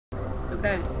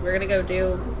Okay, we're gonna go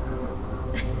do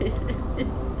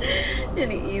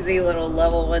an easy little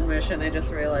level 1 mission. I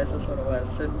just realized that's what it was.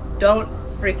 So don't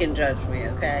freaking judge me,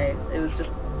 okay? It was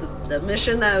just the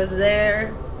mission that was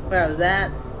there, where I was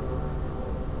at.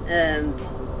 And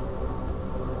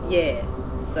yeah.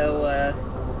 So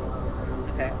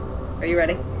okay. Are you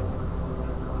ready?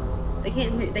 They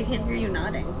can't hear you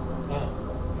nodding. Oh,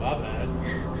 my bad.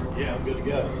 Yeah, I'm good to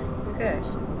go. Okay.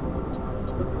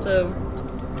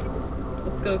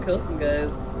 Let's go kill some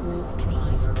guys.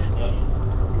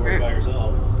 You're by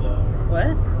yourself, so...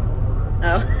 What?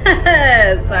 Oh,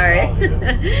 sorry.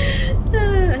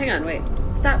 Hang on, wait.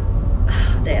 Stop.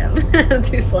 Oh, damn. I'm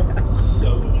too slow.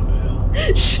 So much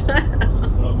fail. Shut up.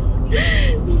 So much.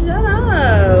 Shut up.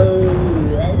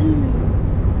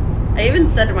 I even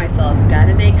said to myself,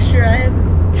 gotta make sure I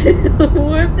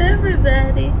warp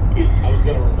everybody. I was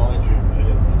gonna remind you, but I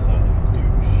didn't want to sound like a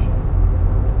douche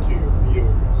to your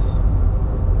viewers.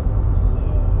 So...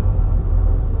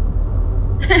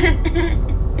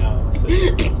 no, I'm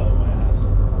sitting on my ass.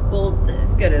 Well,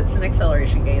 good, it's an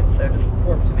acceleration gate, so just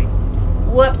warp to me.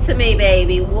 Warp to me,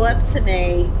 baby. Warp to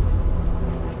me.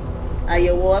 Are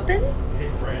you warping? Hey,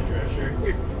 Fran Drescher.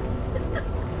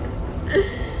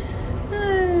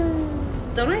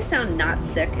 Don't I sound not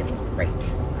sick? It's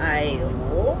great. I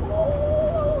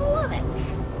love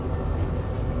it.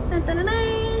 Dun, dun, dun,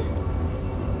 dun.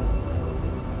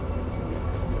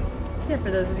 So yeah,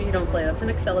 for those of you who don't play, that's an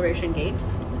acceleration gate.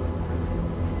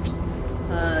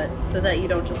 So that you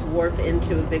don't just warp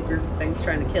into a big group of things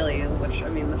trying to kill you, which, I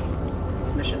mean, this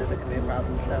mission isn't going to be a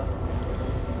problem, so...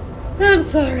 I'm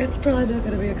sorry, it's probably not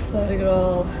going to be exciting at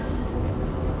all.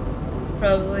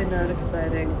 Probably not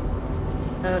exciting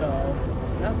at all.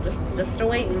 No, just a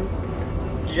waiting.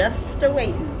 Just a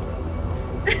waiting.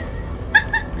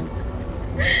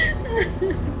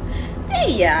 There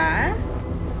you are.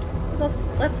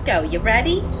 Let's go. You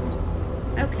ready?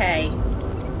 Okay.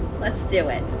 Let's do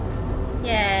it.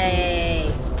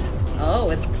 Yay. Oh,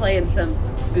 it's playing some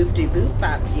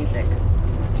boop-de-boop-bop music.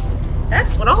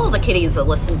 That's what all the kitties will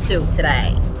listen to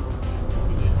today.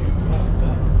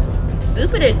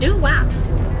 Boop-a-doo-wop.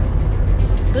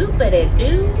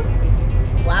 Boop-a-doo.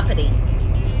 Whoppity.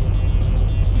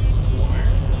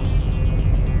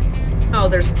 Oh,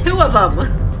 there's 2 of them.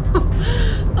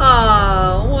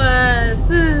 Oh, what?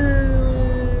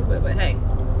 Wait, hey.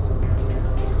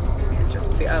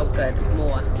 Oh, good.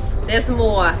 More. There's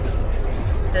more.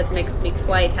 That makes me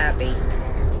quite happy.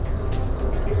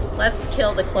 Let's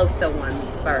kill the closer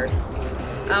ones first.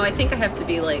 Oh, I think I have to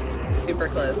be, like, super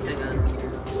close. Hang on.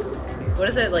 What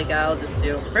is it? Like, I'll just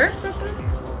do...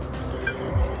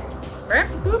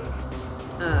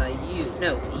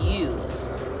 you.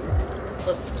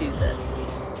 Let's do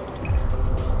this.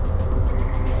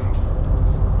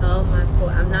 Oh my poor,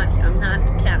 I'm not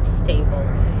cap stable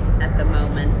at the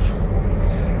moment.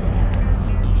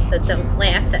 So don't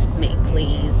laugh at me,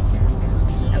 please.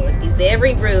 That would be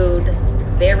very rude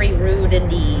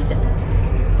indeed.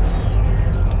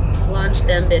 Launch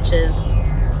them bitches.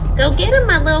 Go get them,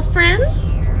 my little friends.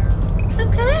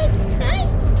 Okay,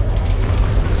 thanks.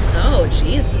 Oh,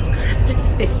 Jesus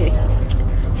Christ.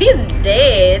 He's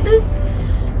dead.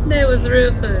 That was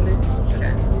real funny.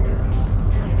 Okay.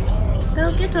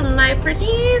 Go get them, my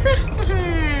pretties.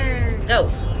 Go.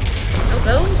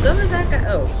 Oh, go to that guy.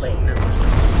 Oh, wait, no.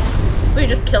 Were you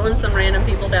just killing some random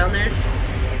people down there?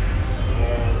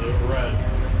 They're red.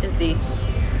 Is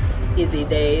he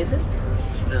dead?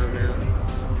 Oh, no.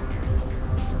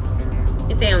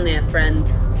 Get down there,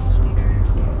 friend.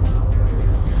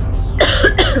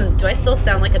 Do I still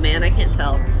sound like a man? I can't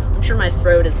tell. I'm sure my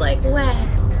throat is like,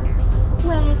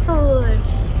 wherefore?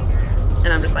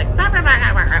 And I'm just like, come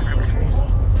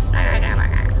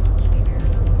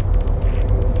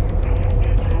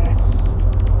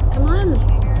on.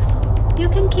 You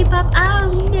can keep up.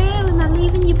 Oh no, am I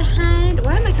leaving you behind?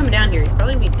 Why am I coming down here? He's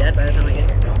probably gonna be dead by the time I get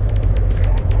here.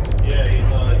 Yeah, he's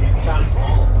kind of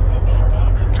small, so I have no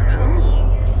idea.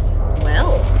 Oh.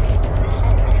 Well.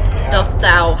 Dost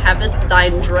thou havest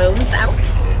thine drones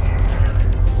out?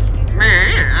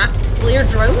 Well, your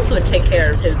drones would take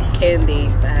care of his candy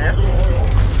ass.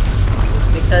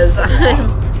 Because I'm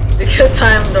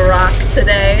the Rock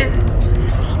today.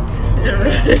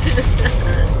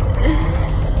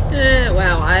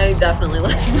 Wow, I definitely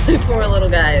left my poor little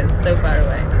guys so far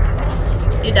away.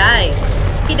 You died.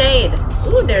 He died.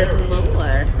 Ooh, there's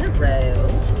more. Hello.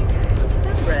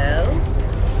 Hello.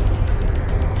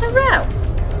 Hello.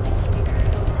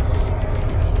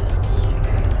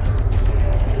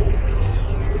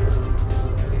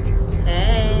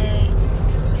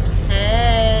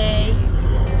 Hey.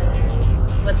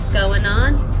 What's going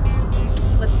on?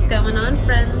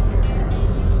 friends.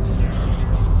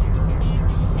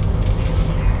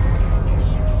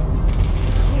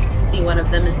 See, one of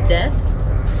them is dead.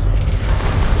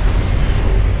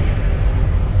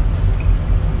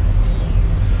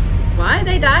 Why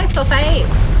they die so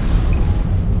fast?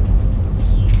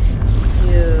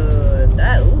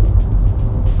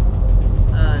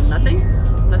 Nothing?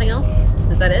 Nothing else?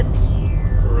 Is that it?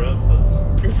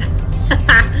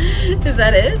 Is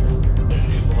that it? There's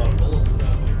used a lot of bullets for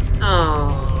that.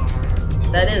 Oh,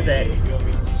 that is it. You owe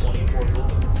me 24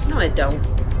 bullets. No, I don't.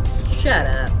 Shut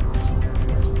up.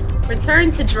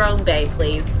 Return to Drone Bay,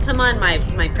 please. Come on,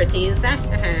 my pretties. Okay,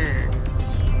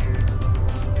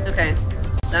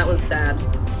 that was sad.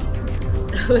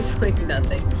 That was like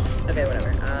nothing. Okay,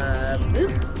 whatever.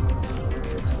 Boop.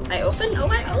 I open? Oh,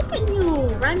 I open you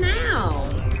right now.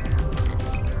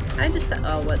 I just,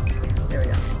 oh, what? There we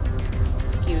go.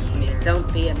 Excuse me.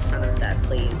 Don't be in front of that,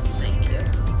 please. Thank you.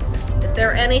 Is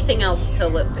there anything else to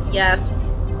look? Yes.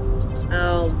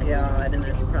 Oh, God. And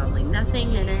there's probably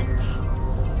nothing in it.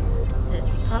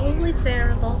 It's probably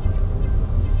terrible.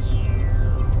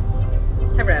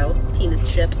 Hello, penis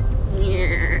ship.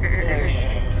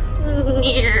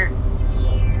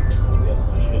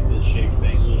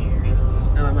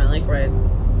 Oh, am I like right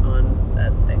on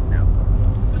that thing? No.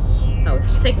 Oh, it's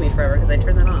just taking me forever because I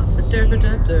turned that off. Derp,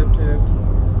 derp, derp, derp.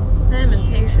 I'm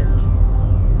impatient.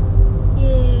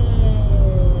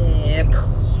 Yeah.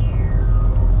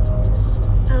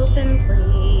 Open,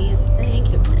 please.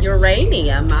 Thank you.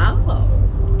 Uranium. Oh.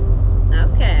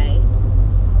 Okay.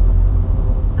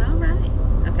 Alright.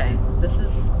 Okay. This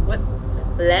is what?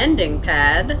 Landing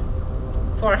pad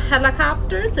for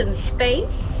helicopters in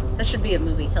space? That should be a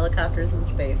movie. Helicopters in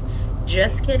space.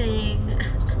 Just kidding.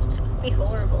 That'd be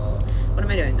horrible. What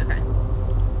am I doing? Okay.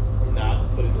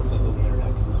 Not putting this up on the internet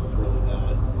because this was really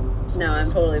bad. No,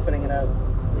 I'm totally putting it up.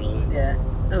 Really? Yeah.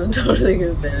 I'm totally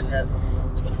gonna put it up.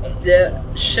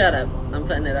 Shut up. I'm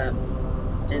putting it up.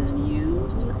 And you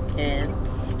can't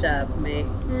stop me.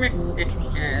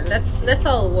 Let's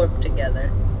all warp together.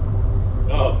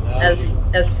 Oh, as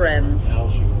friends. Now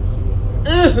she moves you.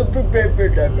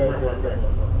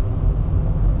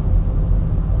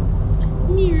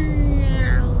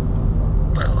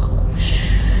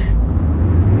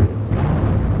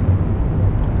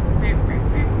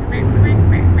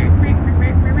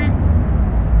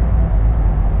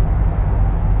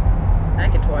 I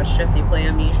get to watch Jesse play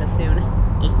Amnesia soon.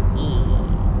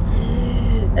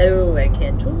 Oh, I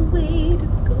can't wait.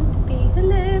 It's going to be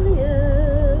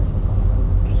hilarious.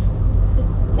 Just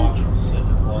watch him sit in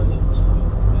the closet and stuff.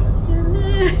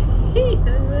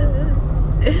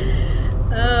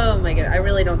 Oh my god, I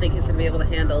really don't think he's gonna be able to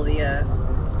handle the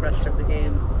rest of the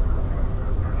game.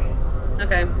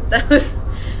 Okay, that was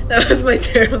my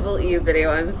terrible EU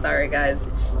video. I'm sorry, guys.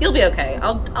 You'll be okay.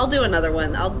 I'll do another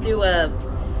one. I'll do a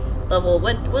level.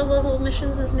 What level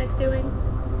missions is Nick doing?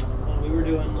 Well, we were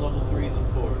doing level 3s and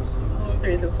 4s. Level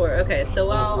 3s and 4. Okay, so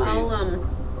I'll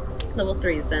level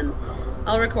 3s then.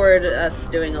 I'll record us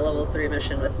doing a level 3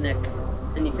 mission with Nick,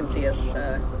 and you can see us.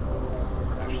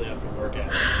 Actually have to work at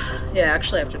it. Yeah,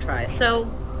 actually have to try. So,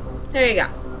 there you go.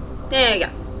 There you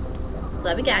go.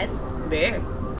 Love you guys. Bear.